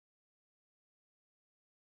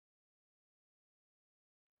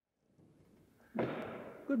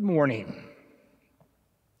Good morning.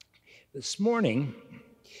 This morning,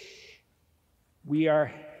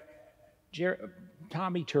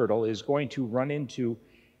 Tommy Turtle is going to run into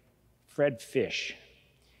Fred Fish.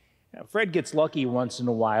 Now, Fred gets lucky once in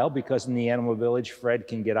a while because in the animal village, Fred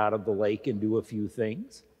can get out of the lake and do a few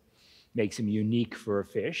things. Makes him unique for a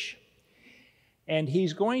fish. And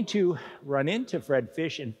he's going to run into Fred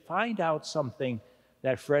Fish and find out something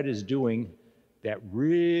that Fred is doing that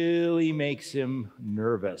really makes him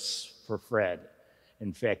nervous for Fred.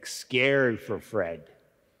 In fact, scared for Fred.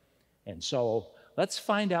 And so let's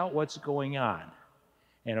find out what's going on.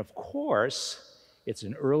 And of course, it's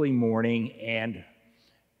an early morning and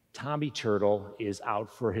Tommy Turtle is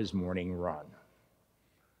out for his morning run.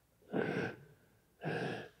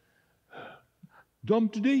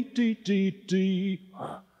 Dum-dee-dee-dee-dee.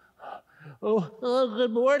 Oh,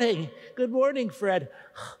 good morning. Good morning, Fred.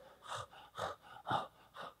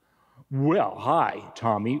 Well, hi,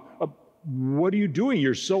 Tommy. What are you doing?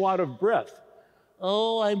 You're so out of breath.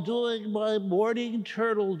 Oh, I'm doing my morning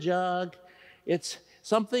turtle jog. It's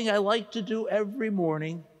something I like to do every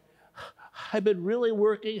morning. I've been really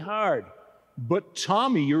working hard. But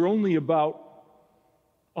Tommy, you're only about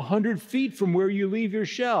 100 feet from where you leave your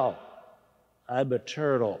shell. I'm a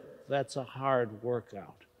turtle. That's a hard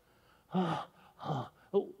workout.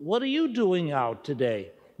 What are you doing out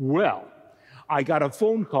today? Well, I got a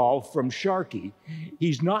phone call from Sharky.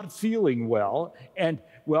 He's not feeling well, and,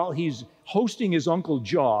 well, he's hosting his Uncle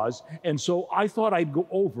Jaws, and so I thought I'd go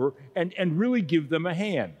over and really give them a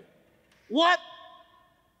hand. What?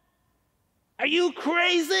 Are you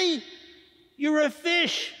crazy? You're a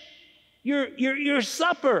fish. You're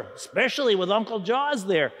supper, especially with Uncle Jaws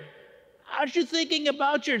there. Aren't you thinking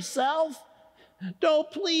about yourself? No,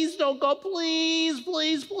 please don't go. Please,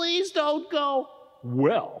 please, please don't go.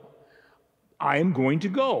 Well, I am going to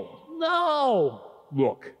go. No.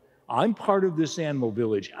 Look, I'm part of this animal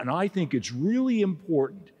village, and I think it's really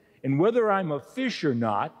important. And whether I'm a fish or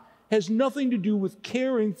not has nothing to do with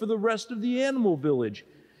caring for the rest of the animal village.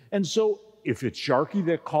 And so, if it's Sharky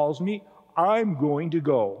that calls me, I'm going to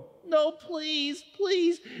go. No, please,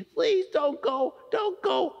 please, please don't go. Don't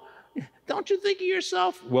go. Don't you think of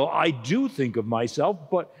yourself? Well, I do think of myself,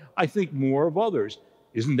 but I think more of others.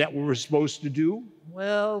 Isn't that what we're supposed to do?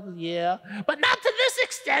 Well, yeah, but not to this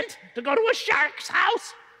extent, to go to a shark's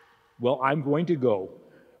house. Well, I'm going to go.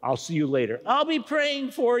 I'll see you later. I'll be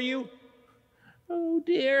praying for you. Oh,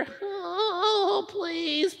 dear. Oh,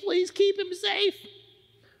 please, please keep him safe.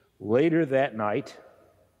 Later that night,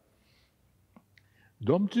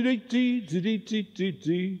 Tommy.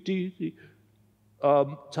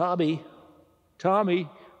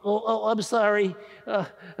 Oh, I'm sorry.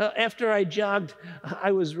 After I jogged,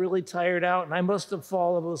 I was really tired out, and I must have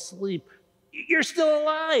fallen asleep. You're still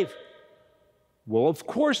alive. Well, of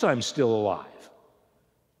course I'm still alive.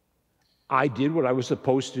 I did what I was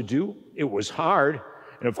supposed to do. It was hard.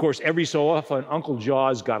 And of course, every so often, Uncle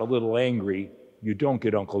Jaws got a little angry. You don't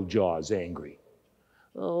get Uncle Jaws angry.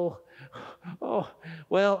 Oh,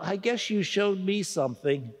 well, I guess you showed me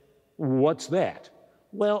something. What's that?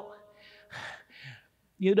 Well,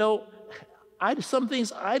 you know, some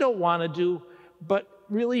things I don't want to do, but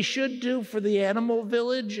really should do for the animal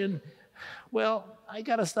village. And, well, I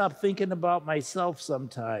got to stop thinking about myself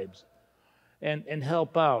sometimes and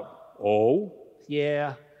help out. Oh?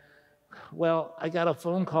 Yeah. Well, I got a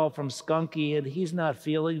phone call from Skunky, and he's not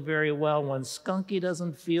feeling very well. When Skunky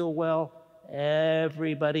doesn't feel well,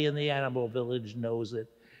 everybody in the animal village knows it.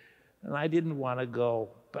 And I didn't want to go,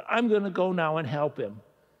 but I'm going to go now and help him.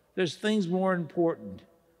 There's things more important.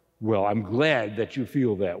 Well, I'm glad that you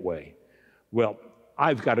feel that way. Well,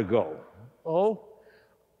 I've got to go. Oh?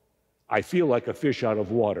 I feel like a fish out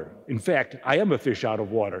of water. In fact, I am a fish out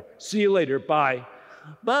of water. See you later. Bye.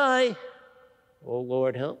 Bye. Oh,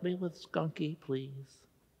 Lord, help me with Skunky, please.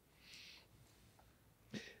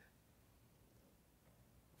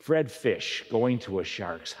 Fred Fish going to a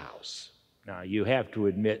shark's house. Now, you have to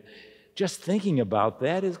admit, just thinking about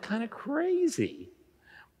that is kind of crazy.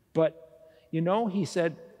 But, you know, he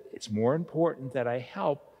said, it's more important that I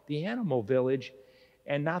help the animal village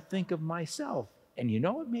and not think of myself. And you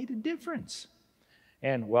know, it made a difference.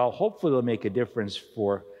 And, well, hopefully it'll make a difference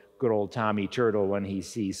for good old Tommy Turtle when he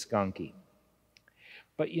sees Skunky.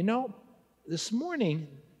 But, you know, this morning,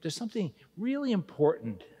 there's something really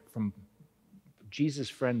important from Jesus'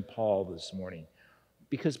 friend Paul this morning.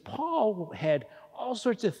 Because Paul had all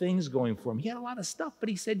sorts of things going for him. He had a lot of stuff, but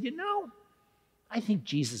he said, you know, I think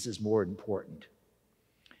Jesus is more important.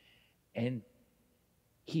 And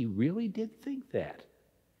he really did think that.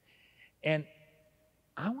 And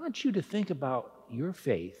I want you to think about your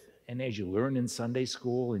faith And as you learn in Sunday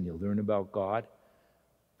school and you learn about God,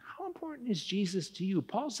 how important is Jesus to you?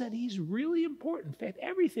 Paul said he's really important. In fact,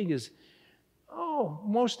 everything is,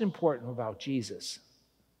 most important about Jesus.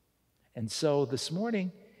 And so this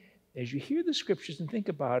morning, as you hear the scriptures and think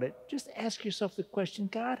about it, just ask yourself the question,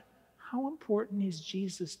 God, how important is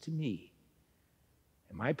Jesus to me?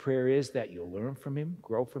 And my prayer is that you'll learn from him,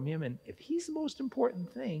 grow from him, and if he's the most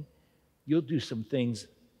important thing, you'll do some things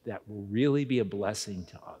that will really be a blessing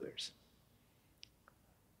to others.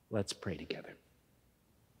 Let's pray together.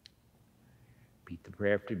 Repeat the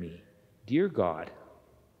prayer after me. Dear God,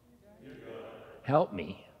 help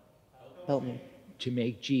me to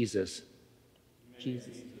make Jesus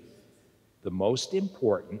the most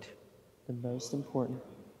important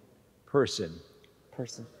person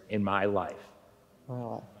in my life.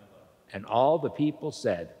 And all the people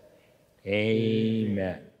said,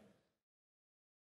 Amen.